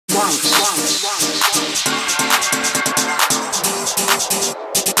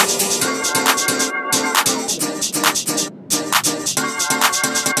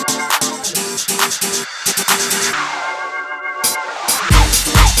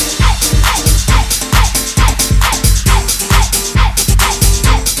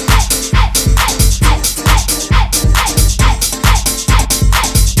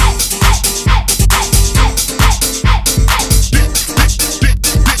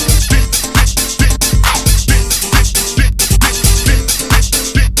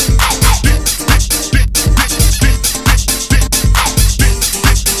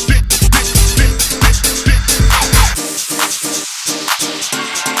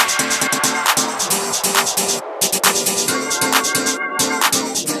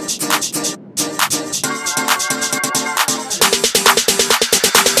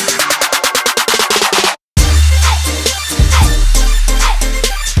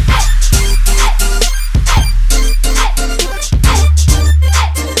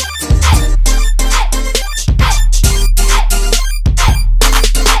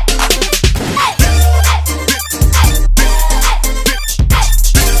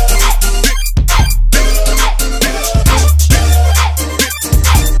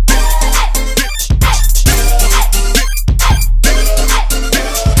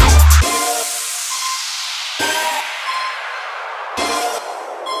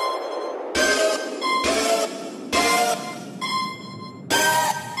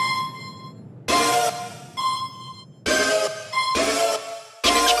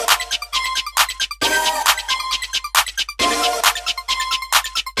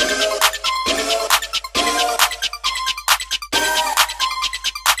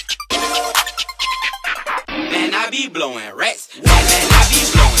blowing racks. Man, I be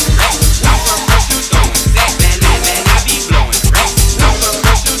blowing racks. Now from first you throwing sex. Man, I be blowing racks. Now from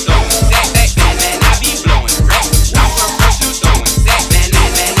first you throwing sex. Man, I be blowing racks. Now from first you throwing sex. Man,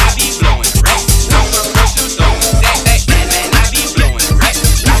 I be blowing racks. Now from first you throwing sex. Man, I be blowing racks.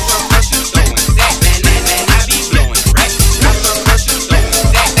 Now from first you throwing sex. Man, I be blowing racks. Now from first you throwing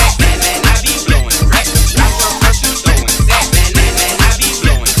sex. Man, I be blowing racks. Now from first you throwing sex. Man, I be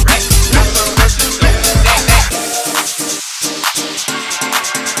blowing racks. Now from first you throwing sex.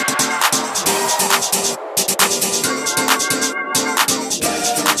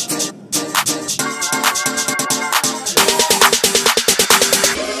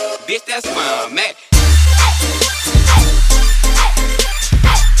 Bitch, that's where I'm at.